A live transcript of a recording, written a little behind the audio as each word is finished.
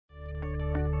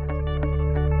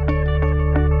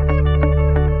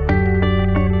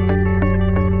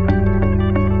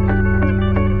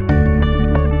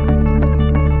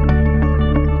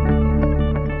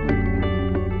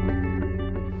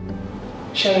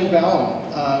Shanan Ballam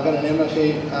got an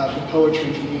MFA for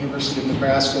poetry from the University of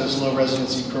Nebraska's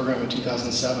low-residency program in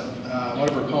 2007. One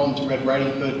of her poems, Red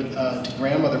Riding Hood to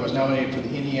Grandmother, was nominated for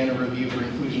the Indiana Review for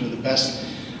inclusion in the Best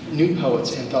New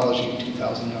Poets Anthology in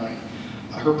 2009.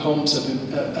 Her poems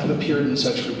have appeared in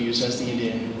such reviews as the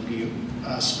Indiana Review,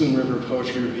 Spoon River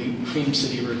Poetry Review, Cream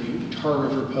City Review, Tar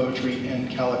River Poetry, and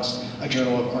andCalyx, a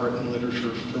journal of art and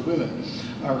literature for women.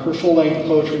 Her full-length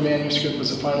poetry manuscript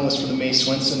was a finalist for the May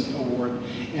Swenson Award,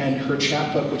 and her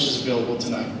chapbook, which is available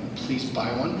tonight, please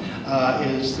buy one,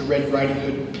 is the Red Riding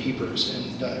Hood Papers,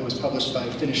 and it was published by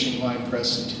Finishing Line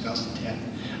Press in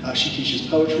 2010. She teaches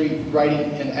poetry,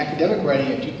 writing, and academic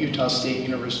writing at Utah State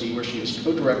University, where she is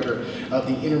co-director of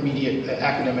the Intermediate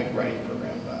Academic Writing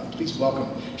Program. Please welcome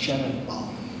Shanan Ballam.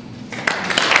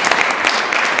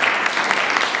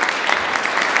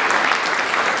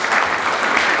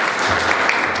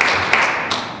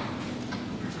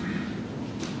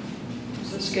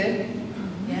 Good?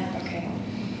 Yeah. Okay.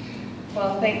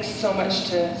 Well, thanks so much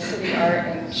to City Art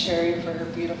and Sherry for her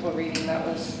beautiful reading.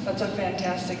 That's a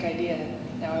fantastic idea.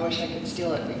 Now I wish I could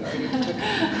steal it, but you already took it.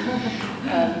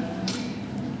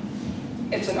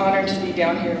 It's an honor to be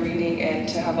down here reading and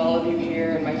to have all of you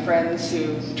here, and my friends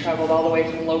who traveled all the way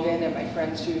from Logan, and my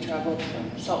friends who traveled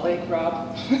from Salt Lake,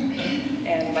 Rob,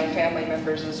 and my family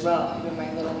members as well. Even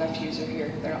my little nephews are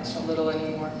here. They're not so little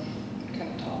anymore.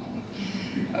 Kind of tall.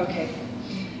 Okay.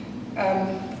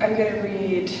 I'm going to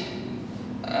read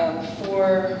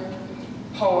 4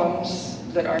 poems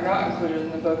that are not included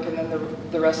in the book, and then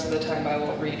the rest of the time I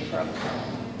will read from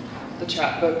the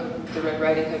chapbook, the Red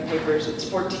Riding Hood Papers. It's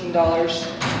 $14,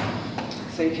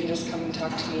 so you can just come and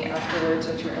talk to me afterwards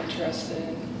if you're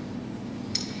interested.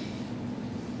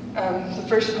 The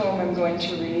first poem I'm going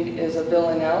to read is a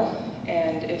villanelle,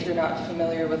 and if you're not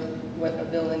familiar with what a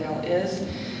villanelle is,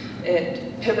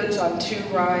 it pivots on 2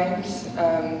 rhymes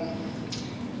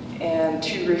and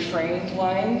 2 refrained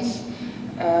lines.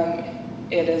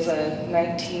 It is a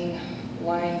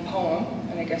 19-line poem,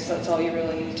 and I guess that's all you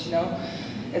really need to know.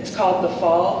 It's called The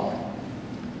Fall,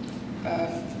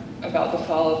 about the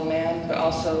fall of man, but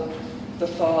also the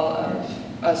fall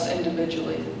of us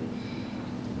individually.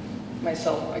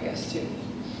 Myself, I guess, too.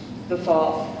 The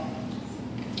fall.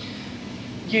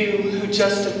 You who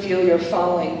just to feel your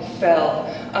falling fell,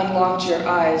 unlocked your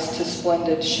eyes to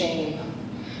splendid shame.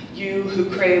 You who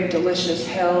craved delicious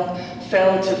hell,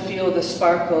 fell to feel the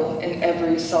sparkle in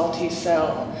every salty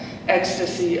cell.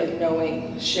 Ecstasy of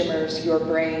knowing shimmers your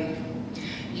brain.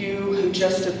 You who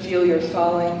just to feel your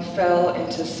falling fell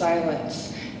into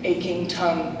silence, aching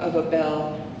tongue of a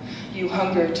bell. You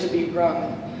hunger to be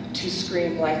rung, to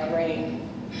scream like rain.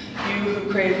 You who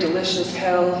crave delicious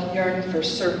hell yearn for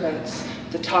serpents,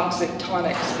 the toxic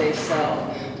tonics they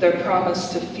sell, their promise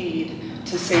to feed,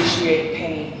 to satiate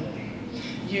pain.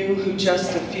 You who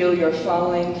just to feel your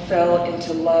falling fell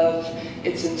into love,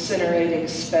 its incinerating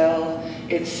spell,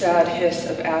 its sad hiss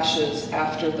of ashes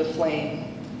after the flame.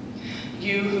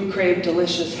 You who crave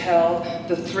delicious hell,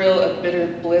 the thrill of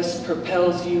bitter bliss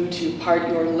propels you to part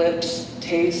your lips,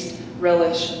 taste,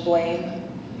 relish, blame.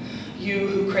 You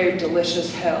who crave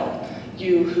delicious hell,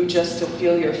 you who just to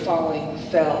feel your falling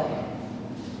fell.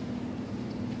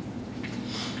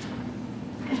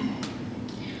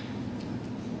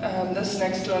 This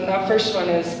next one, that first one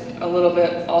is a little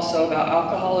bit also about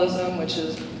alcoholism, which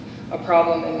is a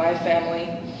problem in my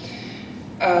family.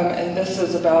 And this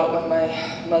is about when my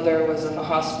mother was in the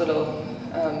hospital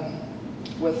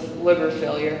with liver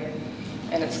failure,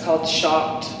 and it's called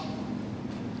Shocked.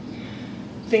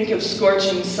 Think of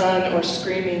scorching sun or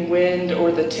screaming wind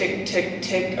or the tick, tick,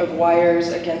 tick of wires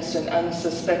against an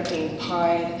unsuspecting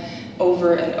pine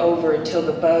over and over till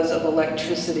the buzz of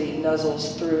electricity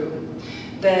nuzzles through.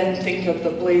 Then think of the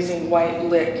blazing white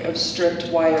lick of stripped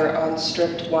wire on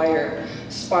stripped wire,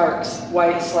 sparks,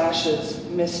 white slashes,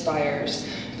 misfires.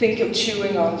 Think of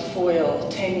chewing on foil,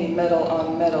 tangy metal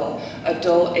on metal, a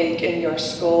dull ache in your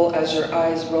skull as your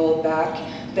eyes roll back.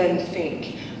 Then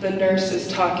think, the nurse is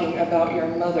talking about your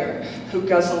mother, who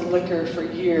guzzled liquor for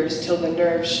years till the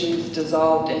nerve sheaths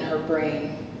dissolved in her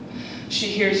brain. She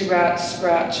hears rats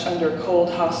scratch under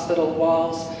cold hospital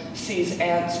walls, sees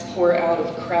ants pour out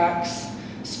of cracks.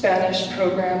 Spanish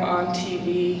program on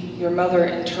TV, your mother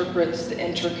interprets the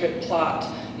intricate plot.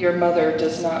 Your mother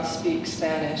does not speak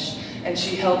Spanish, and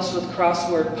she helps with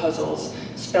crossword puzzles,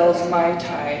 spells Mai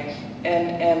Tai,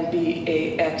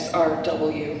 NMBAXRW.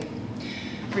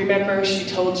 Remember, she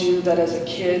told you that as a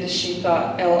kid, she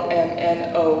thought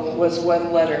LMNO was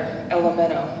one letter,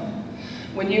 elemento.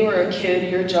 When you were a kid,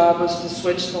 your job was to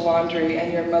switch the laundry,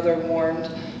 and your mother warned,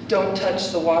 don't touch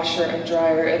the washer and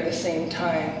dryer at the same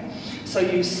time. So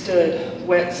you stood,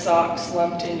 wet socks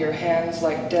lumped in your hands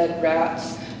like dead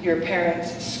rats, your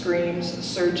parents' screams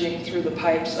surging through the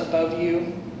pipes above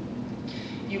you.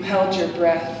 You held your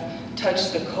breath,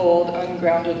 touched the cold,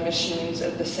 ungrounded machines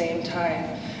at the same time,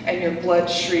 and your blood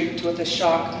shrieked with a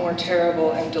shock more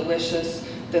terrible and delicious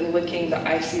than licking the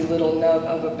icy little nub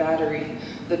of a battery,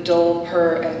 the dull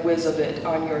purr and whiz of it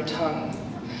on your tongue.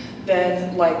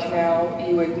 Then, like now,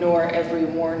 you ignore every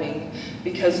warning,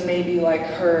 because maybe like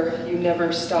her, you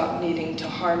never stop needing to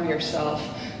harm yourself,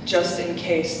 just in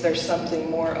case there's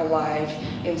something more alive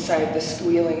inside the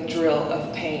squealing drill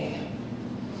of pain.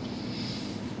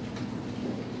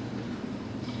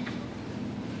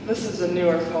 This is a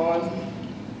newer poem.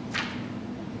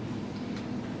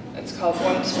 It's called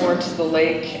Once More to the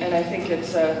Lake, and I think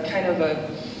it's a kind of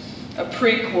a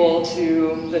prequel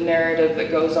to the narrative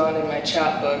that goes on in my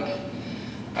chapbook.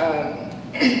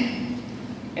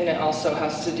 And it also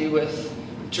has to do with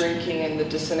drinking and the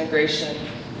disintegration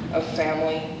of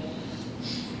family.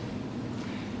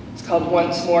 It's called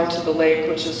Once More to the Lake,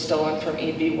 which is stolen from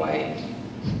E.B. White.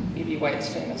 E.B.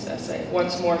 White's famous essay.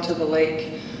 Once more to the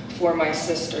lake for my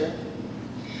sister.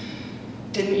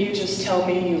 Didn't you just tell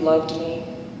me you loved me?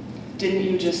 Didn't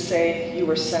you just say you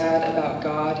were sad about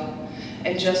God?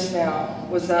 And just now,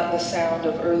 was that the sound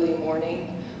of early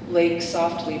morning, lake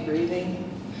softly breathing?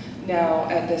 Now,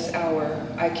 at this hour,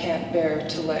 I can't bear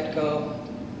to let go.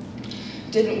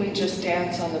 Didn't we just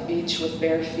dance on the beach with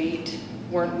bare feet?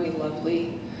 Weren't we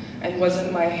lovely? And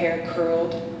wasn't my hair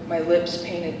curled, my lips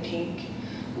painted pink,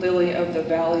 lily of the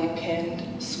valley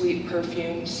pinned, sweet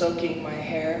perfume soaking my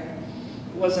hair?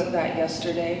 Wasn't that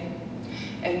yesterday?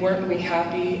 And weren't we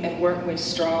happy and weren't we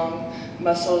strong,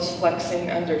 muscles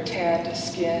flexing under tanned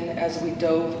skin as we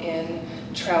dove in,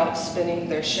 trout spinning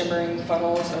their shimmering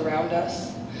funnels around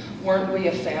us? Weren't we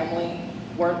a family?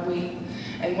 Weren't we?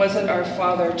 And wasn't our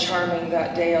father charming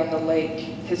that day on the lake,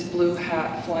 his blue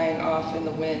hat flying off in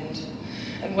the wind?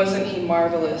 And wasn't he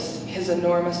marvelous, his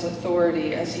enormous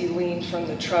authority as he leaned from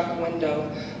the truck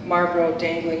window, Marlboro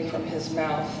dangling from his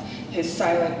mouth, his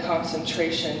silent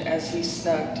concentration as he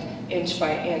snugged, inch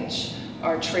by inch,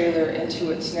 our trailer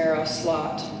into its narrow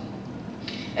slot?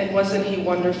 And wasn't he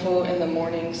wonderful in the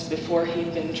mornings before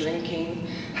he'd been drinking,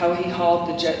 how he hauled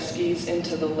the jet skis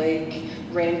into the lake,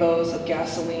 rainbows of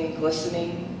gasoline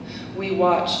glistening? We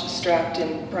watched, strapped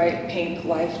in bright pink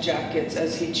life jackets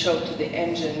as he choked the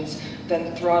engines,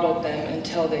 then throttled them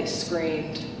until they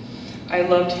screamed. I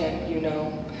loved him, you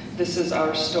know. This is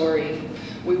our story.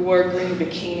 We wore green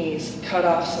bikinis,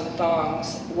 cut-offs and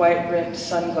thongs, white-rimmed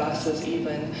sunglasses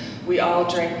even. We all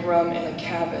drank rum in a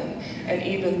cabin, and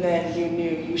even then you knew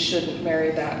you shouldn't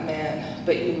marry that man,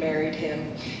 but you married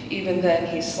him. Even then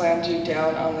he slammed you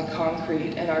down on the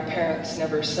concrete, and our parents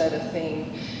never said a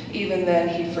thing. Even then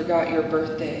he forgot your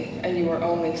birthday, and you were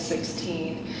only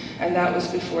 16, and that was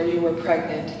before you were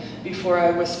pregnant, before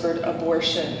I whispered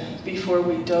abortion, before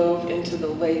we dove into the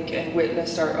lake and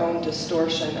witnessed our own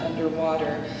distortion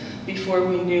underwater, before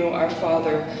we knew our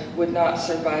father would not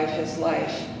survive his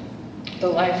life, the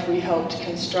life we helped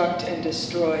construct and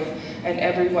destroy. And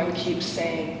everyone keeps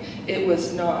saying, it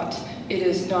is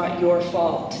not your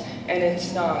fault, and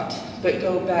it's not, but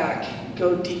go back,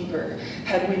 go deeper.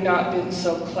 Had we not been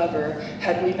so clever,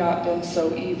 had we not been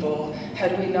so evil,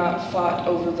 had we not fought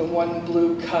over the one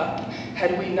blue cup,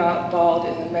 had we not bawled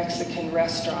in the Mexican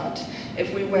restaurant,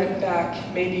 if we went back,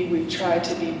 maybe we'd try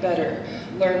to be better,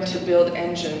 learn to build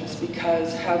engines,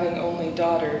 because having only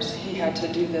daughters, he had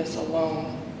to do this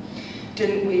alone.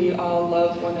 Didn't we all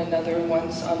love one another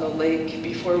once on the lake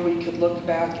before we could look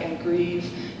back and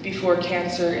grieve, before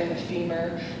cancer in the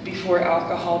femur, before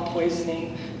alcohol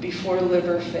poisoning, before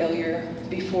liver failure,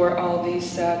 before all these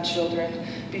sad children,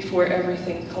 before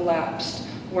everything collapsed?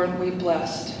 Weren't we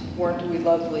blessed? Weren't we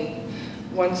lovely?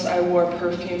 Once I wore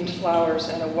perfumed flowers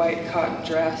and a white cotton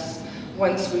dress.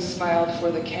 Once we smiled for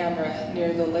the camera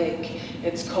near the lake,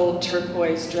 its cold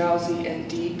turquoise drowsy and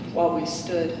deep while we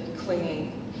stood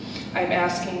clinging. I'm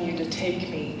asking you to take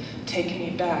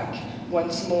me back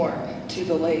once more to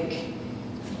the lake.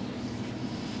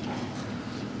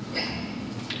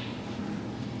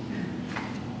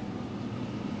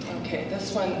 Okay,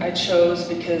 this one I chose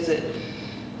because it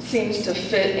seems to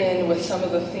fit in with some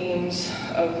of the themes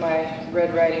of my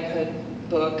Red Riding Hood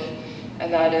book,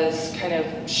 and that is kind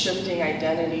of shifting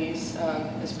identities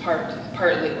is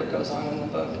partly what goes on in the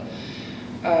book.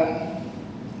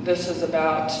 This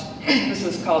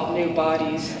is called New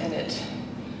Bodies, and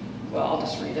well, I'll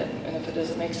just read it, and if it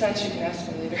doesn't make sense, you can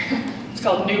ask me later. It's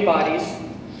called New Bodies.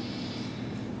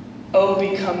 Oh,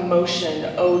 become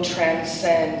motion, oh,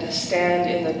 transcend, stand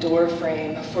in the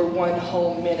doorframe for one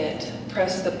whole minute,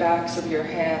 Press the backs of your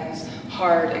hands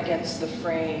hard against the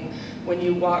frame. When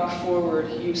you walk forward,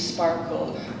 you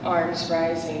sparkle, arms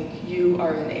rising, you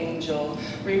are an angel.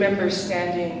 Remember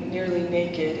standing nearly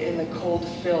naked in the cold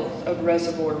filth of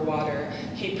reservoir water.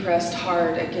 He pressed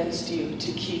hard against you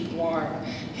to keep warm,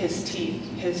 his teeth,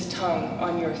 his tongue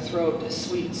on your throat,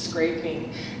 sweet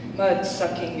scraping, mud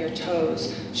sucking your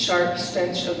toes, sharp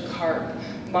stench of carp,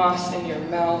 moss in your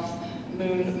mouth,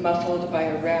 moon muffled by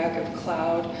a rag of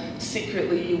cloud.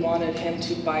 Secretly you wanted him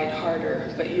to bite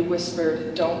harder, but you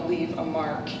whispered, don't leave a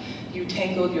mark. You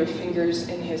tangled your fingers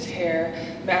in his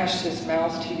hair, mashed his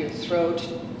mouth to your throat.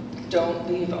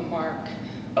 Don't leave a mark.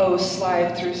 Oh,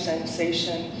 slide through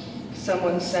sensation.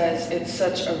 Someone says it's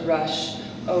such a rush.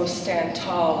 Oh, stand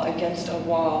tall against a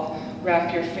wall.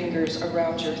 Wrap your fingers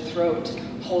around your throat.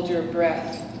 Hold your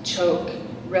breath. Choke.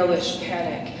 Relish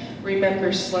panic. Remember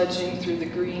sludging through the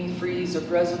green freeze of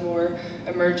reservoir,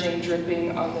 emerging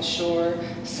dripping on the shore,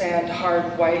 sand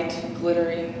hard white,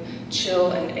 glittering, chill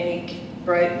and ache,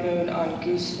 bright moon on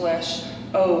goose flesh.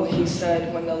 Oh, he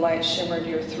said when the light shimmered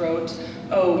your throat.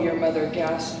 Oh, your mother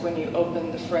gasped when you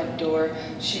opened the front door.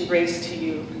 She raced to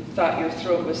you, thought your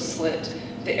throat was slit.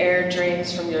 The air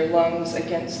drains from your lungs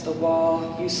against the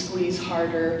wall. You squeeze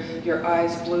harder, your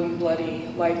eyes bloom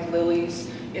bloody like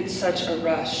lilies. It's such a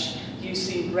rush. You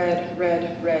see red,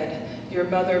 red, red. Your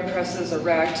mother presses a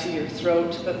rag to your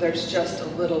throat, but there's just a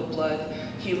little blood.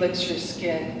 He licks your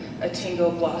skin. A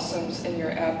tingle blossoms in your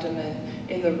abdomen,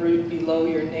 in the root below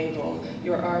your navel.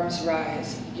 Your arms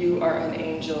rise. You are an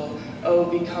angel. Oh,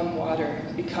 become water.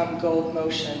 Become gold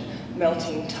motion.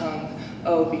 Melting tongue.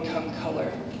 Oh, become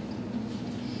color.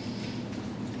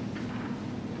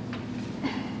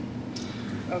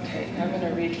 Okay, now I'm going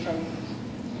to read from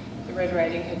the Red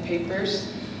Riding Hood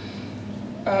papers.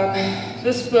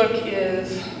 This book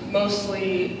is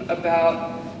mostly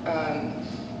about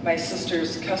my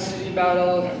sister's custody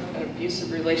battle and an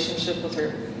abusive relationship with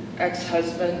her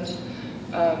ex-husband.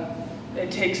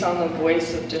 It takes on the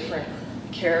voice of different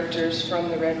characters from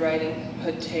the Red Riding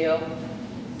Hood tale.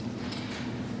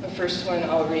 The first one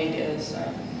I'll read is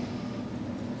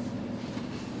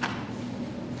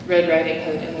Red Riding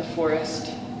Hood in the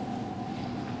Forest.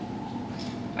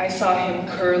 I saw him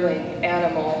curling,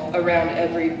 animal, around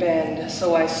every bend,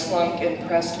 so I slunk and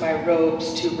pressed my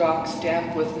robes to rocks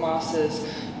damp with mosses,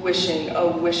 wishing,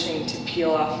 oh, wishing to peel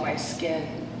off my skin.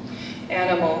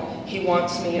 Animal, he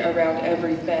wants me around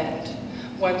every bend.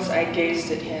 Once I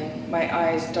gazed at him, my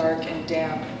eyes dark and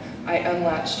damp. I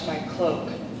unlatched my cloak,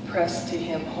 pressed to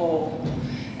him whole.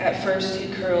 At first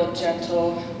he curled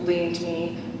gentle, leaned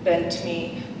me, bent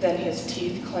me, then his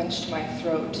teeth clenched my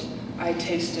throat. I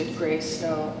tasted gray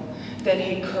snow. Then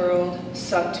he curled,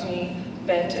 sucked me,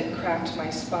 bent and cracked my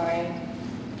spine.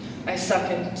 I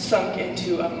sunk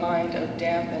into a mind of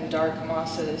damp and dark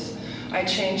mosses. I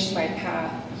changed my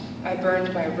path. I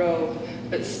burned my robe,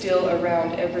 but still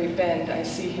around every bend I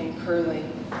see him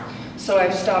curling. So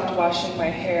I've stopped washing my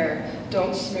hair,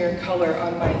 don't smear color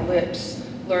on my lips,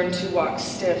 learn to walk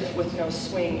stiff with no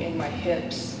swing in my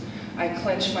hips. I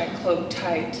clench my cloak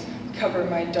tight, cover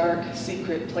my dark,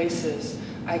 secret places.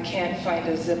 I can't find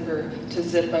a zipper to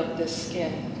zip up this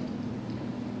skin.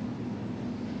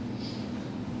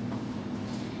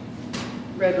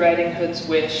 Red Riding Hood's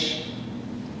wish.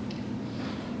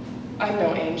 I'm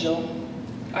no angel.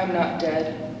 I'm not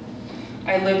dead.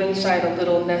 I live inside a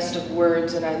little nest of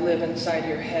words and I live inside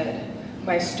your head.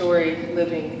 My story,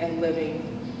 living and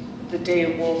living. The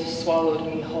day a wolf swallowed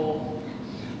me whole.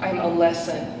 I'm a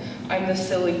lesson. I'm the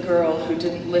silly girl who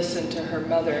didn't listen to her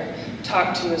mother,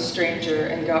 talked to a stranger,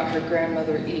 and got her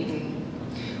grandmother eaten.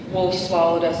 Wolf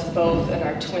swallowed us both and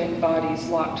our twin bodies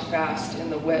locked fast in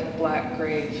the wet black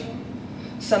grave.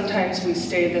 Sometimes we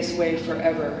stay this way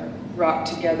forever, rocked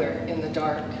together in the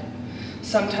dark.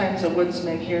 Sometimes a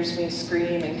woodsman hears me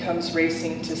scream and comes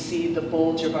racing to see the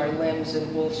bulge of our limbs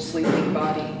in Wolf's sleeping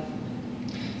body.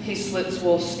 He slits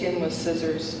Wolf's skin with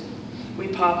scissors. We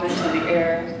pop into the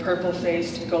air,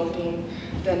 purple-faced, gulping,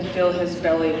 then fill his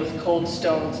belly with cold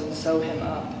stones and sew him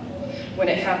up. When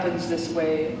it happens this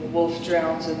way, Wolf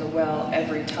drowns in the well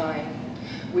every time.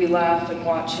 We laugh and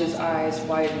watch his eyes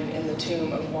widen in the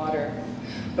tomb of water.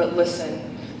 But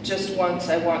listen, just once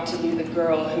I want to be the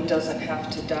girl who doesn't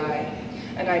have to die,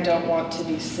 and I don't want to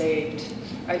be saved.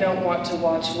 I don't want to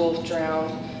watch Wolf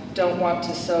drown, don't want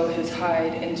to sew his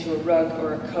hide into a rug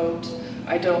or a coat.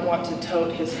 I don't want to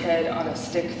tote his head on a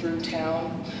stick through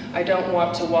town. I don't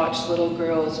want to watch little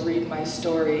girls read my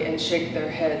story and shake their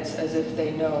heads as if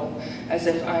they know, as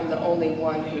if I'm the only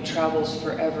one who travels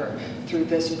forever through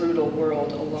this brutal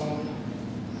world alone.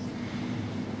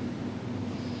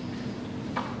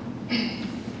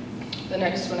 The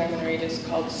next one I'm going to read is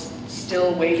called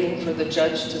Still Waiting for the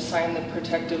Judge to Sign the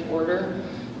Protective Order.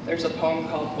 There's a poem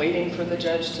called Waiting for the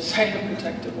Judge to Sign the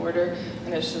Protective Order,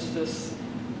 and it's just this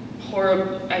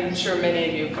horrible, I'm sure many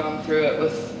of you have gone through it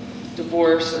with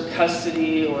divorce or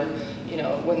custody, or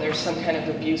when there's some kind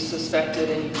of abuse suspected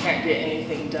and you can't get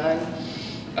anything done.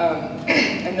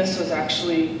 And this was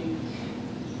actually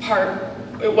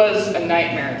it was a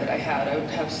nightmare that I had. I would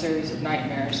have a series of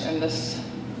nightmares, and this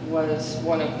was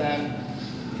one of them.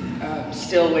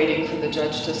 Still waiting for the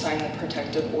judge to sign the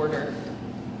protective order.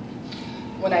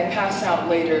 When I pass out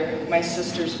later, my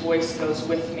sister's voice goes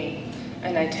with me,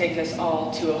 and I take us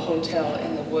all to a hotel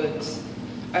in the woods.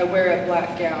 I wear a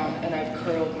black gown, and I've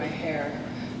curled my hair.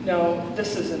 No,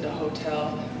 this isn't a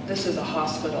hotel. This is a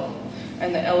hospital,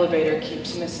 and the elevator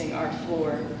keeps missing our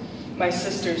floor. My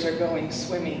sisters are going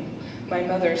swimming. My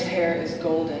mother's hair is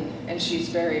golden, and she's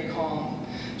very calm.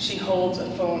 She holds a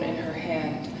phone in her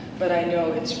hand, but I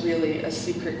know it's really a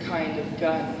secret kind of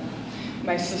gun.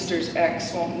 My sister's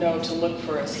ex won't know to look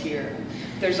for us here.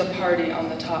 There's a party on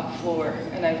the top floor,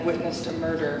 and I've witnessed a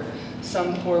murder.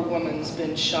 Some poor woman's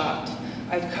been shot.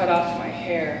 I've cut off my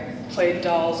hair, played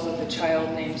dolls with a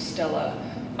child named Stella.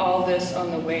 All this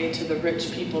on the way to the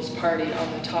rich people's party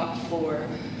on the top floor.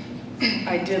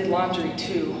 I did laundry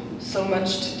too, so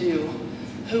much to do.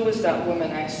 Who was that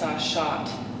woman I saw shot?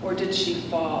 Or did she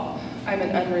fall? I'm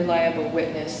an unreliable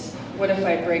witness. What if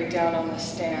I break down on the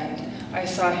stand? I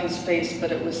saw his face,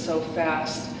 but it was so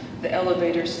fast. The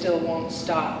elevator still won't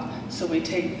stop, so we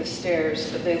take the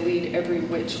stairs, but they lead every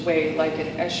which way like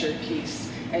an Escher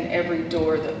piece, and every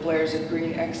door that blares a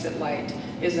green exit light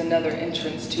is another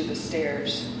entrance to the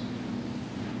stairs.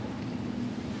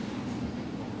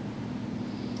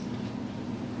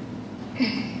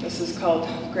 This is called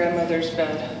Grandmother's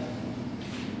Bed,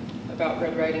 about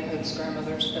Red Riding Hood's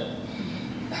grandmother's bed.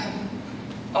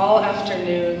 All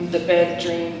afternoon, the bed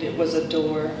dreamed it was a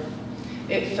door.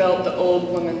 It felt the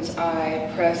old woman's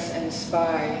eye press and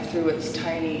spy through its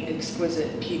tiny,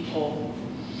 exquisite peephole.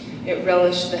 It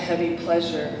relished the heavy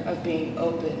pleasure of being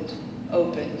opened.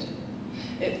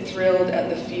 It thrilled at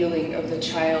the feeling of the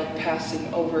child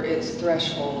passing over its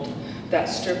threshold, that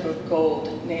strip of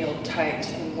gold nailed tight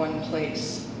in one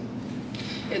place.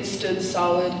 It stood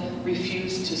solid,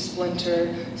 refused to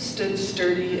splinter, stood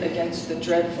sturdy against the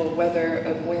dreadful weather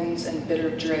of winds and bitter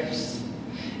drifts.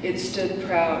 It stood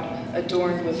proud,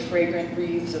 adorned with fragrant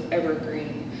wreaths of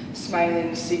evergreen,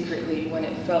 smiling secretly when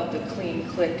it felt the clean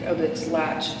click of its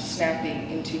latch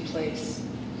snapping into place.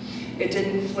 It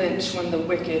didn't flinch when the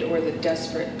wicked or the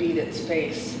desperate beat its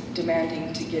face,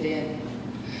 demanding to get in.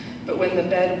 But when the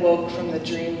bed woke from the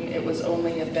dream, it was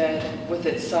only a bed with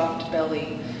its soft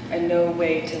belly, and no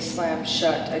way to slam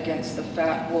shut against the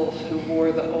fat wolf who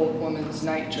wore the old woman's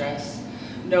nightdress,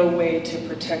 no way to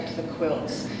protect the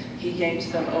quilts. He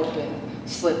yanked them open,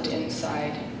 slipped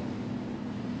inside.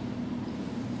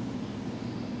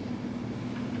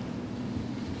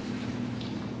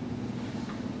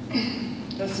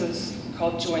 This is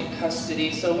called joint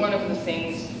custody. So one of the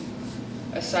things,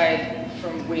 aside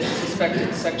from we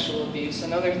suspected sexual abuse,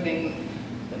 another thing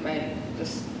that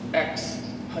this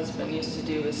ex-husband used to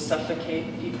do is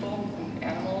suffocate people and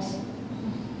animals.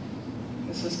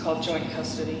 This is called joint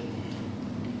custody.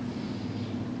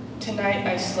 Tonight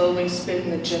I slowly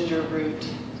spin the ginger root,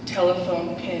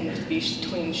 telephone pinned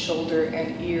between shoulder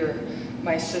and ear,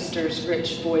 my sister's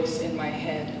rich voice in my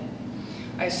head.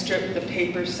 I strip the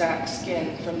paper sack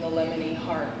skin from the lemony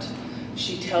heart.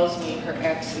 She tells me her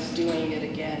ex is doing it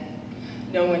again.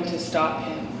 No one to stop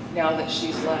him, now that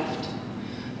she's left.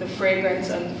 The fragrance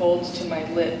unfolds to my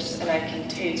lips, and I can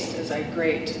taste as I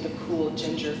grate the cool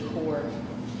ginger core.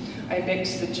 I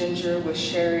mix the ginger with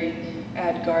sherry,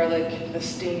 add garlic, the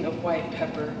sting of white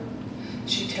pepper.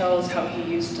 She tells how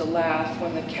he used to laugh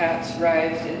when the cats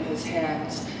writhed in his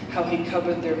hands, how he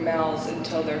covered their mouths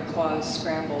until their claws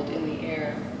scrambled in the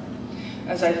air.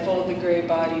 As I fold the gray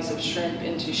bodies of shrimp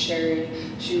into sherry,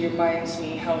 she reminds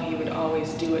me how he would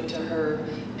always do it to her,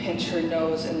 pinch her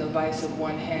nose in the vise of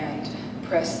one hand,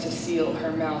 press to seal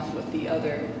her mouth with the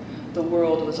other. The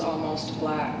world was almost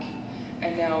black,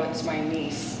 and now it's my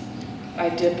niece. I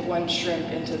dip one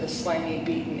shrimp into the slimy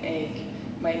beaten egg.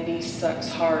 My niece sucks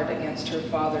hard against her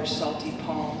father's salty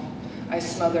palm. I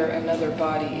smother another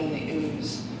body in the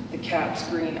ooze. The cat's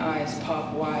green eyes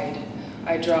pop wide.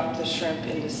 I drop the shrimp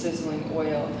into sizzling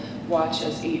oil, watch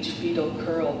as each fetal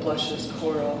curl blushes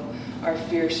coral. Our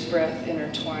fierce breath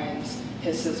intertwines,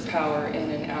 hisses power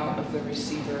in and out of the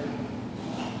receiver.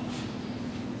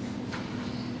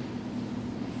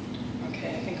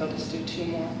 Okay, I think I'll just do two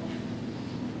more.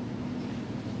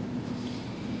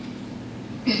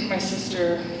 My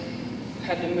sister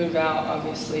had to move out,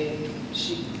 obviously, and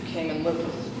she came and lived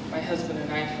with my husband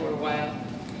and I for a while.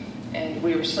 And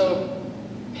we were so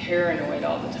paranoid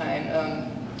all the time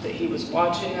that he was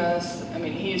watching us. I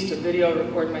mean, he used to video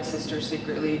record my sister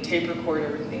secretly, tape record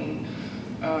everything.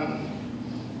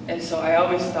 And so I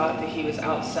always thought that he was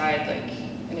outside, like,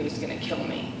 and he was gonna kill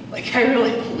me. Like, I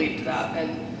really believed that.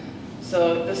 And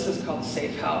so this is called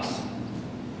Safe House.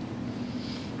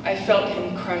 I felt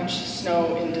him crunch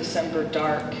snow in December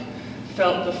dark,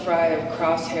 felt the fry of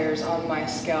crosshairs on my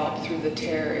scalp through the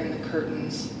tear in the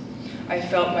curtains. I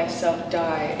felt myself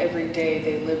die every day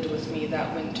they lived with me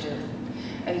that winter.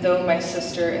 And though my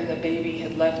sister and the baby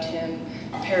had left him,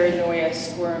 paranoia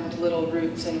squirmed little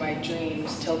roots in my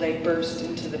dreams till they burst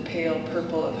into the pale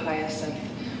purple of hyacinth,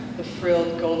 the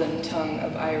frilled golden tongue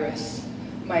of iris.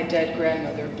 My dead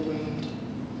grandmother bloomed.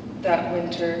 That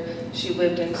winter, she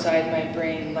lived inside my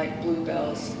brain like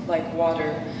bluebells, like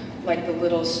water, like the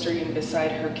little stream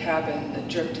beside her cabin that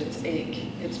dripped its ache,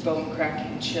 its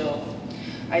bone-cracking chill.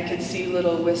 I could see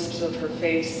little wisps of her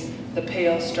face, the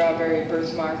pale strawberry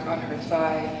birthmark on her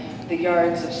thigh, the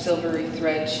yards of silvery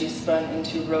thread she spun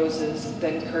into roses,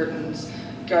 then curtains,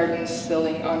 gardens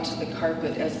spilling onto the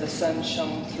carpet as the sun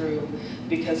shone through,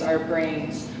 because our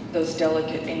brains, those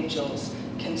delicate angels,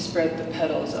 can spread the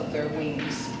petals of their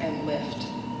wings and lift.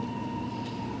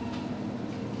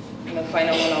 And the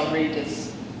final one I'll read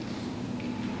is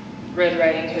Red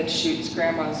Riding Hood shoots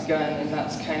Grandma's gun, and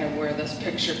that's kind of where this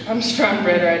picture comes from,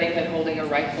 Red Riding Hood holding a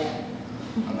rifle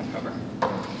on the cover.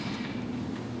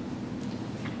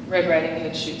 Red Riding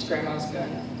Hood shoots Grandma's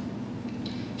gun.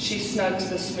 She snugs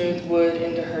the smooth wood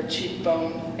into her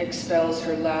cheekbone, expels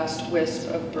her last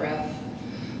wisp of breath.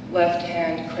 Left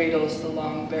hand cradles the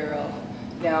long barrel.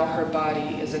 Now her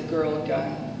body is a girl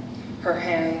gun. Her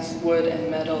hands, wood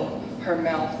and metal. Her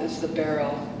mouth is the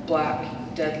barrel,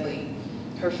 black, deadly.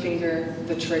 Her finger,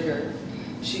 the trigger.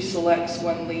 She selects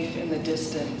one leaf in the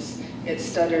distance. It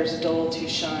stutters dull to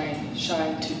shine,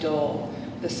 shine to dull.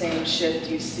 The same shift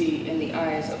you see in the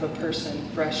eyes of a person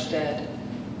fresh dead.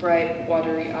 Bright,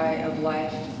 watery eye of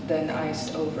life, then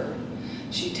iced over.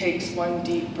 She takes one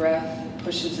deep breath,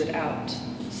 pushes it out.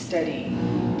 Steady,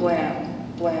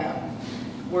 blam, blam.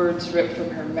 Words rip from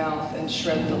her mouth and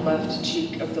shred the left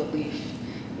cheek of the leaf.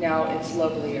 Now it's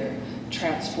lovelier,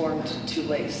 transformed to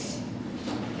lace.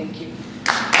 Thank you.